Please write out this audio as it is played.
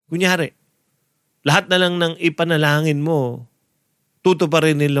Kunyari, lahat na lang ng ipanalangin mo,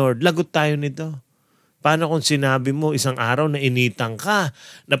 tutuparin ni Lord. Lagot tayo nito. Paano kung sinabi mo isang araw na initang ka,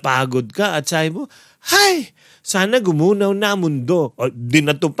 napagod ka at sabi mo, "Hay, sana gumunaw na mundo." O di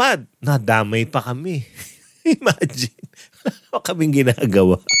natupad, nadamay pa kami. Imagine, wala kaming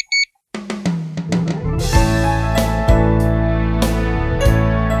ginagawa.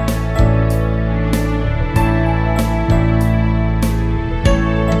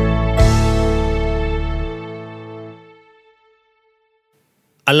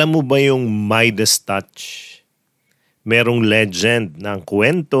 Alam mo ba yung Midas touch? Merong legend ng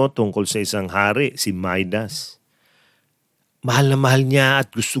kwento tungkol sa isang hari, si Midas. Mahal na mahal niya at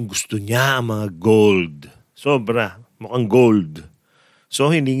gustong-gusto niya ang mga gold. Sobra, mukhang gold.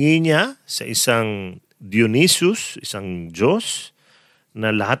 So hiningi niya sa isang Dionysus, isang Diyos,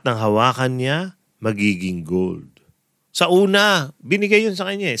 na lahat ng hawakan niya magiging gold. Sa una, binigay yun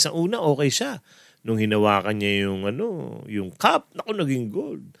sa kanya. Sa una, okay siya. Nung hinawakan niya yung cup, naku, naging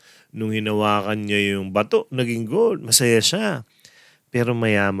gold. Nung hinawakan niya yung bato, naging gold. Masaya siya. Pero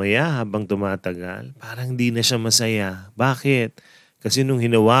maya-maya habang tumatagal, parang hindi na siya masaya. Bakit? Kasi nung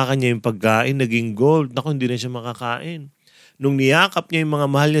hinawakan niya yung pagkain, naging gold. Naku, hindi na siya makakain. Nung niyakap niya yung mga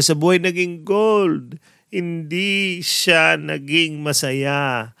mahal niya sa buhay, naging gold. Hindi siya naging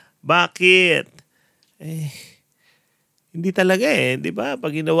masaya. Bakit? Hindi talaga di ba?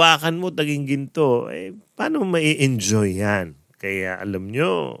 Pag hinawakan mo, naging ginto, paano mai-enjoy yan? Kaya alam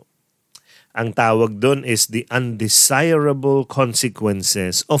nyo, ang tawag doon is the undesirable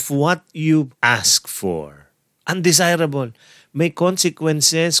consequences of what you ask for. Undesirable. May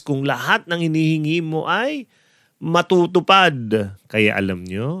consequences kung lahat ng hinihingi mo ay matutupad. Kaya alam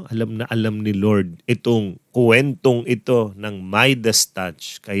nyo, alam ni Lord itong kwentong ito ng Midas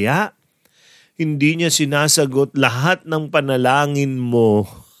touch. Kaya hindi niya sinasagot lahat ng panalangin mo.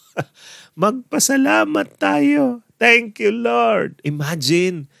 Magpasalamat tayo. Thank you, Lord.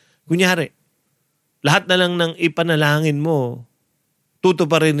 Imagine, kunyari, lahat na lang ng ipanalangin mo,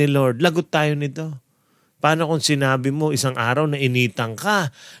 tutuparin ni Lord. Lagot tayo nito. Paano kung sinabi mo isang araw na initang ka,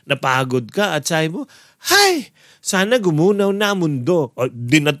 napagod ka at sabi mo, "Hay, sana gumunaw na mundo." O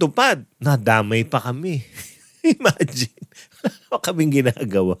di natupad, nadamay pa kami. Imagine, wala kaming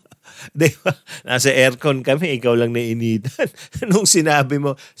ginagawa. Diba? Nasa aircon kami, ikaw lang nainitan. Nung sinabi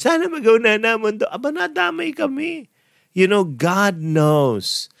mo, sana magawa na mundo, nadamay kami. You know, God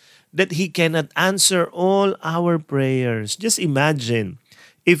knows that He cannot answer all our prayers. Just imagine,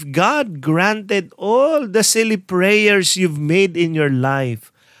 if God granted all the silly prayers you've made in your life,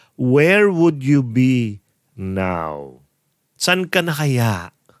 where would you be now? San ka na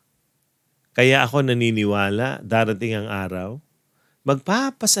kaya? Kaya ako naniniwala, darating ang araw,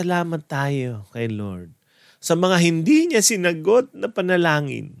 magpapasalamat tayo kay Lord sa mga hindi niya sinagot na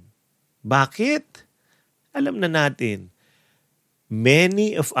panalangin. Bakit? Alam na natin,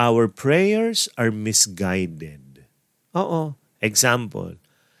 many of our prayers are misguided. Oo, example,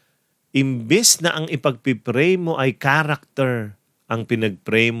 imbis na ang ipagpipray mo ay character, ang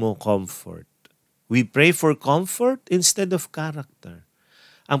pinagpray mo comfort. We pray for comfort instead of character.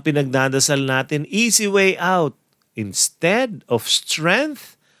 Ang pinagdadasal natin, easy way out, instead of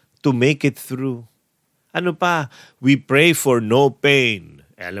strength to make it through. Ano pa? We pray for no pain.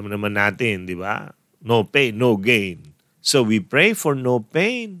 Alam naman natin, di ba? No pain, no gain. So we pray for no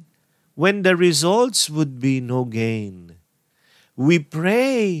pain when the results would be no gain. We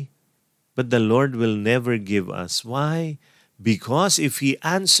pray, but the Lord will never give us. Why? Because if He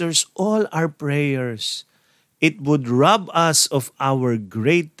answers all our prayers, it would rob us of our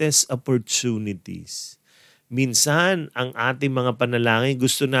greatest opportunities. Minsan, ang ating mga panalangin,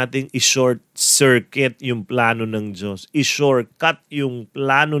 gusto nating i-short circuit yung plano ng Diyos. I-shortcut yung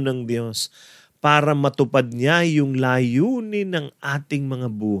plano ng Diyos para matupad niya yung layunin ng ating mga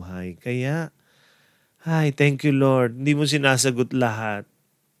buhay. Kaya, thank you Lord. Hindi mo sinasagot lahat.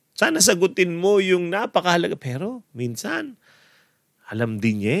 Sana sagutin mo yung napakahalaga. Pero minsan, alam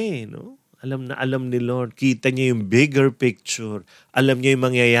din niya no? Alam ni Lord. Kita niya yung bigger picture. Alam niya yung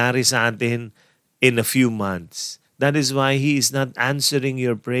mangyayari sa atin in a few months. That is why He is not answering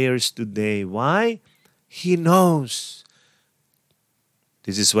your prayers today. Why? He knows.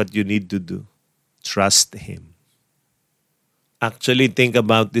 This is what you need to do. Trust Him. Actually, think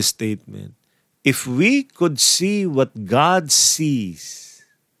about this statement. If we could see what God sees,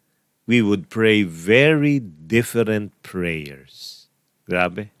 we would pray very different prayers.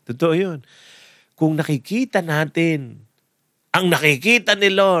 Grabe. Totoo yun. Kung nakikita natin ang nakikita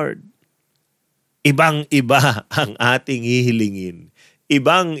ni Lord, ibang-iba ang ating hihilingin.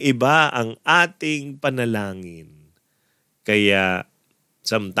 Ibang-iba ang ating panalangin. Kaya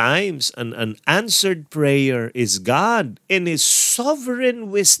Sometimes an unanswered prayer is God in His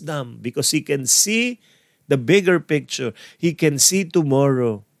sovereign wisdom because He can see the bigger picture. He can see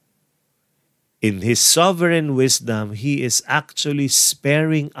tomorrow. In His sovereign wisdom, He is actually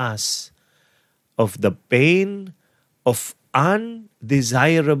sparing us of the pain of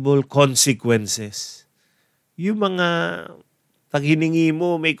undesirable consequences. Yung mga pag hiningi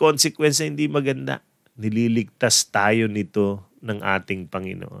mo, may consequence na hindi maganda. Nililigtas tayo nito ng ating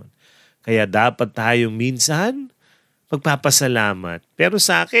Panginoon. Kaya dapat tayo minsan magpapasalamat. Pero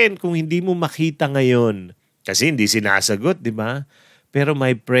sa akin, kung hindi mo makita ngayon, kasi hindi sinasagot, di ba? Pero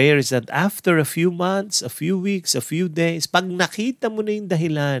my prayer is that after a few months, a few weeks, a few days, pag nakita mo na yung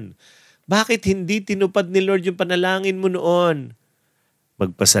dahilan, bakit hindi tinupad ni Lord yung panalangin mo noon?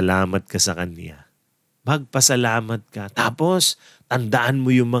 Magpasalamat ka sa Kanya. Magpasalamat ka. Tapos, tandaan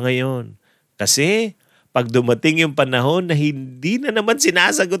mo yung mga yon. Kasi, pag dumating yung panahon na hindi na naman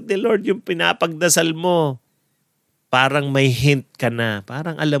sinasagot ni Lord yung pinapagdasal mo, parang may hint ka na.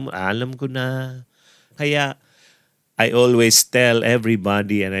 Parang alam ko na. Kaya, I always tell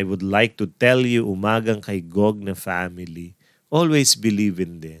everybody, and I would like to tell you, umagang kay Gog na family, always believe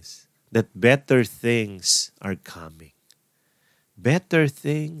in this, that better things are coming. Better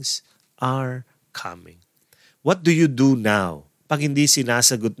things are coming. What do you do now pag hindi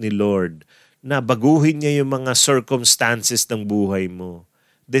sinasagot ni Lord na baguhin niya yung mga circumstances ng buhay mo?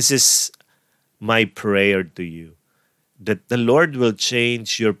 This is my prayer to you, that the Lord will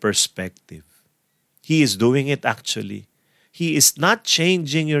change your perspective. He is doing it actually. He is not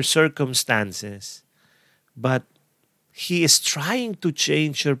changing your circumstances, but He is trying to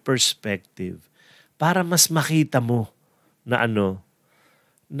change your perspective para mas makita mo na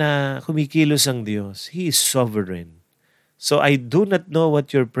na kumikilos ang Diyos. He is sovereign. So I do not know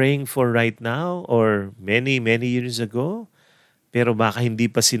what you're praying for right now or many years ago, pero baka hindi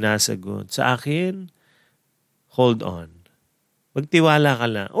pa sinasagot. Sa akin, hold on. Magtiwala ka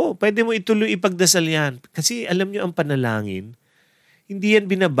lang. Pwede mo ituloy ipagdasal yan. Kasi alam nyo ang panalangin, hindi yan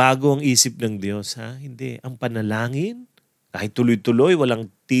binabago ang isip ng Diyos. Ha? Hindi. Ang panalangin, kahit tuloy-tuloy,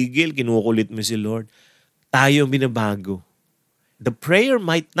 walang tigil, kinukulit mo si Lord, tayo ang binabago. The prayer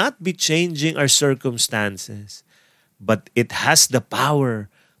might not be changing our circumstances, but it has the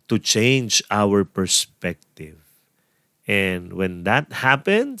power to change our perspective. And when that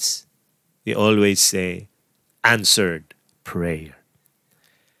happens, we always say, answered prayer.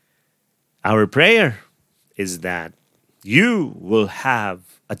 Our prayer is that you will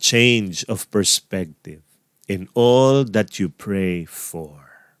have a change of perspective in all that you pray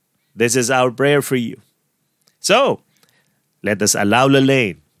for. This is our prayer for you. So, let us allow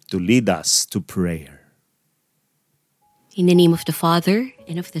Lalaine to lead us to prayer. In the name of the Father,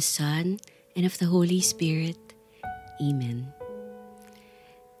 and of the Son, and of the Holy Spirit. Amen.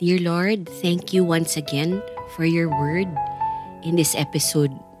 Dear Lord, thank you once again for your word in this episode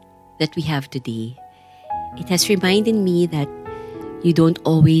that we have today. It has reminded me that you don't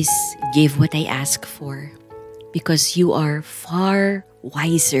always give what I ask for because you are far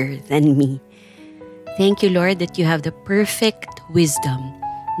wiser than me. Thank you, Lord, that you have the perfect wisdom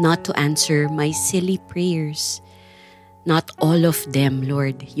not to answer my silly prayers. Not all of them,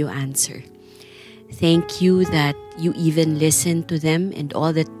 Lord, you answer. Thank you that you even listen to them and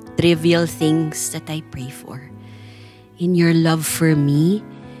all the trivial things that I pray for. In your love for me,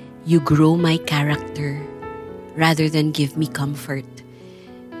 you grow my character rather than give me comfort.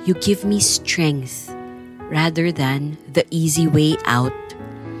 You give me strength rather than the easy way out.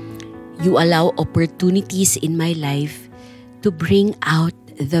 You allow opportunities in my life to bring out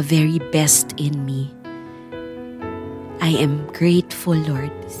the very best in me. I am grateful,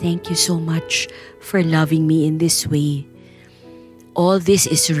 Lord. Thank you so much for loving me in this way. All this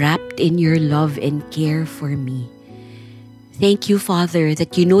is wrapped in your love and care for me. Thank you, Father,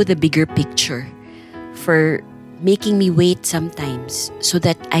 that you know the bigger picture, for making me wait sometimes so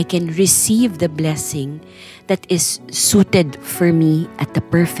that I can receive the blessing that is suited for me at the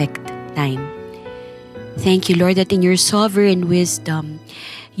perfect time. Thank you, Lord, that in your sovereign wisdom,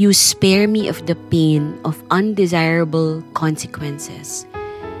 you spare me of the pain of undesirable consequences.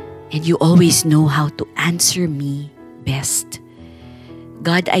 And you always know how to answer me best.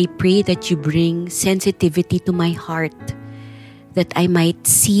 God, I pray that you bring sensitivity to my heart, that I might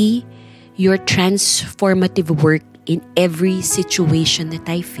see your transformative work in every situation that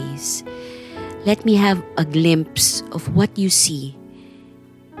I face. Let me have a glimpse of what you see.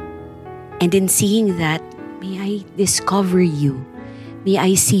 And in seeing that, may I discover you. May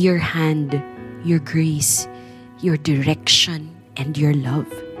I see your hand, your grace, your direction, and your love.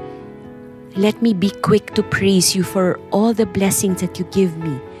 Let me be quick to praise you for all the blessings that you give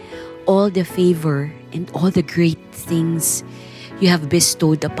me, all the favor and all the great things you have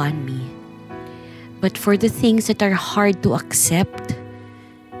bestowed upon me. But for the things that are hard to accept,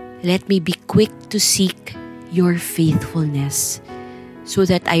 let me be quick to seek your faithfulness so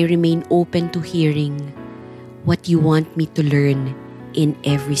that I remain open to hearing what you want me to learn in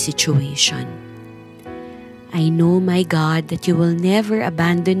every situation. I know, my God, that you will never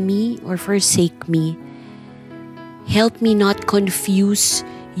abandon me or forsake me. Help me not confuse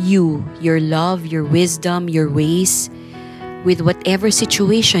you, your love, your wisdom, your ways with whatever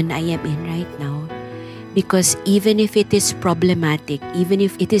situation I am in right now. Because even if it is problematic, even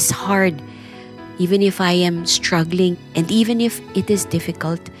if it is hard, even if I am struggling, and even if it is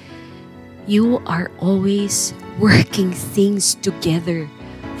difficult, you are always working things together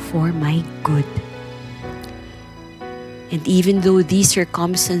for my good. And even though these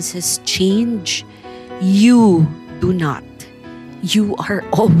circumstances change, you do not. You are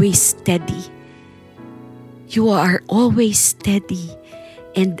always steady. You are always steady,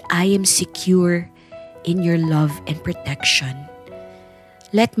 and I am secure in your love and protection.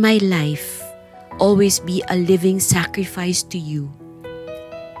 Let my life always be a living sacrifice to you,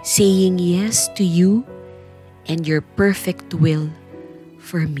 saying yes to you and your perfect will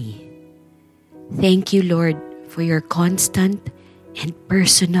for me. Thank you, Lord, for your constant and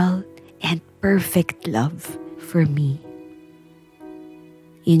personal and perfect love for me.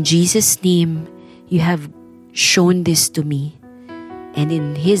 In Jesus' name, you have shown this to me, and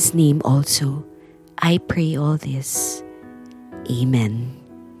in His name also, I pray all this. Amen.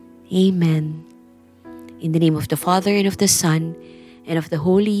 Amen. In the name of the Father, and of the Son, and of the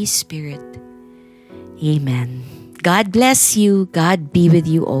Holy Spirit. Amen. God bless you. God be with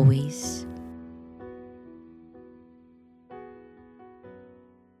you always.